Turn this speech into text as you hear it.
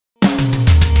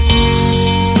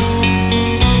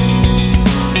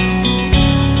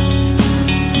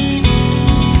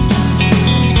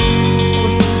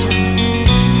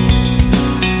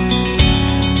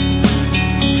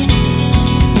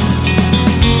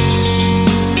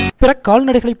பிற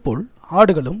கால்நடைகளைப் போல்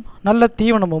ஆடுகளும் நல்ல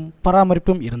தீவனமும்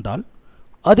பராமரிப்பும் இருந்தால்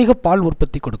அதிக பால்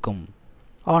உற்பத்தி கொடுக்கும்.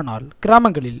 ஆனால்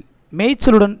கிராமங்களில்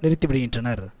மேய்ச்சலுடன்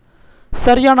நிறுத்திவிடுகின்றனர்.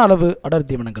 சரியான அளவு அடர்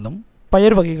தீவனங்களும்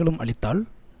பயிர் வகைகளும் அளித்தால்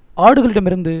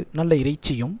ஆடுகளிடமிருந்து நல்ல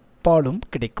இறைச்சியும் பாலும்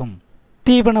கிடைக்கும்.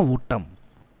 தீவன ஊட்டம்.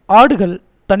 ஆடுகள்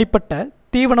தனிப்பட்ட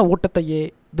தீவன ஊட்டத்தையே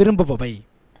விரும்புபவை.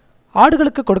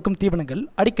 ஆடுகளுக்கு கொடுக்கும் தீவனங்கள்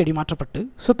அடிக்கடி மாற்றப்பட்டு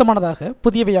சுத்தமானதாக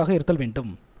புதியவையாக இருத்தல்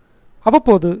வேண்டும்.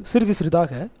 அவ்வப்போது சிறிது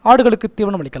சிறிதாக ஆடுகளுக்கு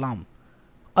தீவனம் அளிக்கலாம்.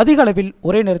 அதிக அளவில்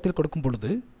ஒரே நேரத்தில் கொடுக்கும் பொழுது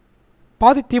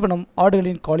பாதி தீவனம்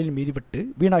ஆடுகளின் காலில் மீறிவிட்டு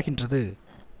வீணாகின்றது.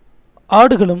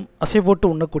 ஆடுகளும் அசைவோட்டு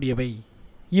உண்ணக்கூடியவை.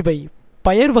 இவை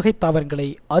பயிர் வகை தாவரங்களை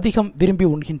அதிகம் விரும்பி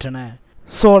உண்கின்றன.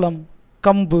 சோளம்,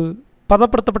 கம்பு,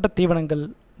 பதப்படுத்தப்பட்ட தீவனங்கள்,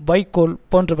 வைக்கோல்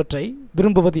போன்றவற்றை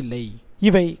விரும்புவதில்லை.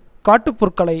 இவை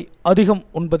காட்டுப்பொருட்களை அதிகம்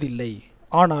உண்பதில்லை.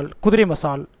 ஆனால் குதிரை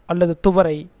மசால் அல்லது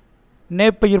துவரை,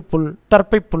 நேப்பயிர் புல்,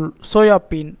 தர்ப்பைப்புல்,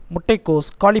 சோயாபீன், முட்டைக்கோஸ்,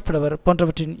 காலிஃப்ளவர்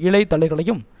போன்றவற்றின் இலை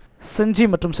தழைகளையும் செஞ்சி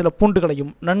மற்றும் சில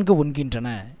பூண்டுகளையும் நன்கு உண்கின்றன.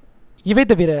 இவை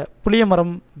தவிர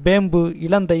புளியமரம், பேம்பு,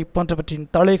 இலந்தை போன்றவற்றின்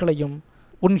தழைகளையும்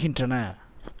உண்கின்றன.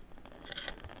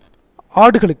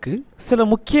 ஆடுகளுக்கு சில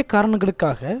முக்கிய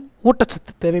காரணங்களுக்காக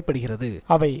ஊட்டச்சத்து தேவைப்படுகிறது.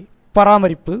 அவை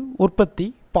பராமரிப்பு, உற்பத்தி,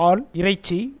 பால்,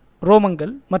 இறைச்சி,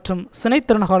 ரோமங்கள் மற்றும்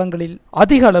சினைத்திறன் காலங்களில்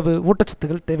அதிக அளவு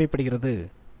ஊட்டச்சத்துகள் தேவைப்படுகிறது.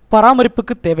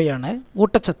 பராமரிப்புக்கு தேவையான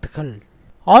ஊட்டச்சத்துக்கள்.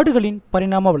 ஆடுகளின்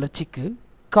பரிணாம வளர்ச்சிக்கு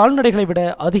கால்நடைகளை விட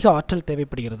அதிக ஆற்றல்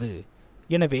தேவைப்படுகிறது.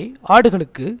 எனவே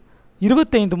ஆடுகளுக்கு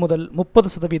 25 முதல்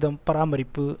 30%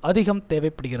 பராமரிப்பு அதிகம்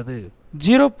தேவைப்படுகிறது.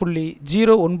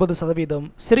 0.09%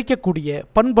 செரிக்கக்கூடிய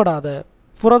பண்படாத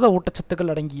புரத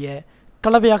ஊட்டச்சத்துக்கள் அடங்கிய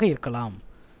கலவையாக இருக்கலாம்.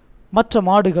 மற்ற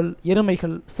மாடுகள்,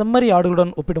 எருமைகள், செம்மறி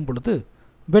ஆடுகளுடன் ஒப்பிடும் பொழுது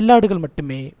வெள்ளாடுகள்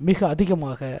மட்டுமே மிக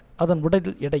அதிகமாக அதன்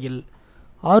உடல் எடையில்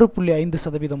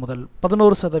 6.5% முதல்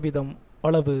 11%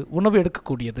 அளவு உணவு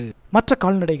எடுக்கக்கூடியது. மற்ற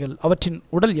கால்நடைகள் அவற்றின்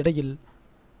உடல் எடையில்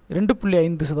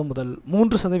 2.5% முதல்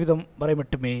 3% வரை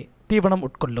மட்டுமே தீவனம்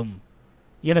உட்கொள்ளும்.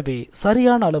 எனவே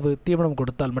சரியான அளவு தீவனம்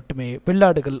கொடுத்தால் மட்டுமே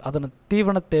வெள்ளாடுகள் அதன்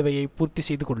தீவன தேவையை பூர்த்தி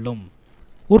செய்து கொள்ளும்.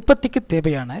 உற்பத்திக்கு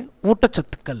தேவையான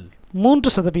ஊட்டச்சத்துக்கள்.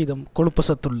 3% கொழுப்பு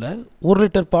சத்துள்ள 1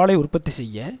 லிட்டர் பாலை உற்பத்தி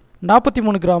செய்ய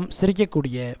 43 கிராம்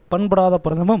செரிக்கக்கூடிய பண்படாத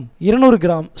புரதமும் 200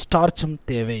 கிராம் ஸ்டார்ச்சும்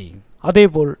தேவை.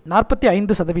 அதேபோல்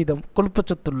 45%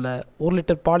 கொழுப்புச்சத்துள்ள 1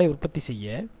 லிட்டர் பாலை உற்பத்தி செய்ய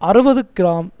 60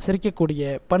 கிராம் செரிக்கக்கூடிய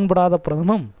பண்படாத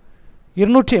புரதமும்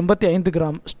 285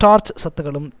 கிராம் ஸ்டார்ச்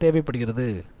சத்துகளும் தேவைப்படுகிறது.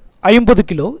 50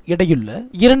 கிலோ எடையுள்ள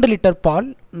 2 லிட்டர் பால்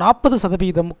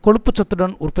 40%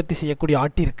 கொழுப்புச்சத்துடன் உற்பத்தி செய்யக்கூடிய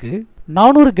ஆட்டிற்கு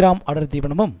 400 கிராம் அடர்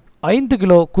தீவனமும் 5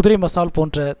 கிலோ குதிரை மசால்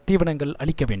போன்ற தீவனங்கள்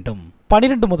அளிக்க வேண்டும்.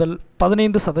 12 முதல்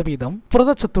 15%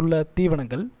 புரதச்சத்துள்ள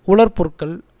தீவனங்கள், உலர்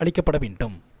பொருட்கள் அளிக்கப்பட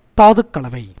வேண்டும். தாது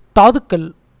கலவை. தாதுக்கள்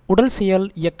உடல் செயல்,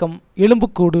 இயக்கம்,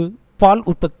 எலும்புக்கூடு, பால்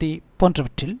உற்பத்தி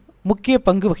போன்றவற்றில் முக்கிய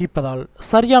பங்கு வகிப்பதால்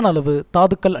சரியான அளவு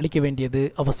தாதுக்கள் அளிக்க வேண்டியது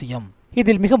அவசியம்.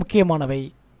 இதில் மிக முக்கியமானவை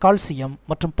கால்சியம்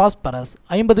மற்றும் பாஸ்பரஸ்.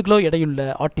 50 கிலோ எடையுள்ள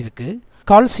ஆட்டிற்கு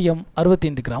கால்சியம்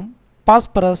 65 கிராம்,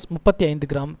 பாஸ்பரஸ் 35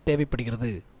 கிராம்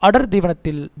தேவைப்படுகிறது. அடர்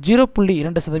தீவனத்தில்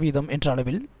 0.2% என்ற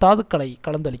அளவில் தாதுக்களை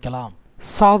கலந்தளிக்கலாம்.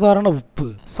 சாதாரண உப்பு.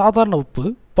 சாதாரண உப்பு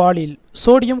பாலில்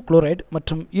சோடியம் குளோரைடு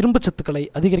மற்றும் இரும்பு சத்துக்களை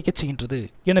அதிகரிக்க செய்கின்றது.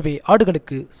 எனவே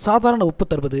ஆடுகளுக்கு சாதாரண உப்பு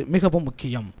தருவது மிகவும்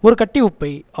முக்கியம். ஒரு கட்டி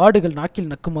உப்பை ஆடுகள் நாக்கில்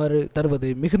நக்குமாறு தருவது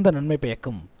மிகுந்த நன்மை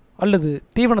பயக்கும். அல்லது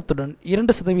தீவனத்துடன்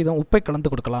 2% உப்பை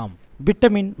கலந்து கொடுக்கலாம்.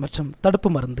 விட்டமின் மற்றும்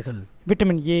தடுப்பு மருந்துகள்.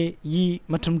 விட்டமின் ஏ, இ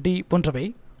மற்றும் டி போன்றவை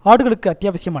ஆடுகளுக்கு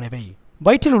அத்தியாவசியமானவை.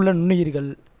 வயிற்றில் உள்ள நுண்ணுயிரிகள்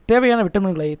தேவையான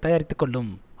விட்டமின்களை தயாரித்துக் கொள்ளும்.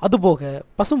 அதுபோக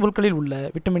பசும் புல்களில் உள்ள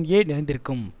விட்டமின் ஏ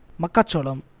நிறைந்திருக்கும்.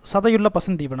 மக்காச்சோளம், சதையுள்ள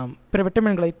பசுந்தீவனம் பிற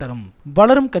விட்டமின்களை தரும்.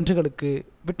 வளரும் கன்றுகளுக்கு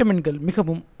விட்டமின்கள்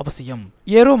மிகவும் அவசியம்.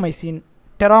 ஏரோமைசின்,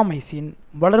 டெராமைசின்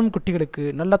வளரும் குட்டிகளுக்கு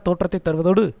நல்ல தோற்றத்தை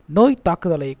தருவதோடு நோய்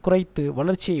தாக்குதலை குறைத்து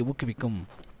வளர்ச்சியை ஊக்குவிக்கும்.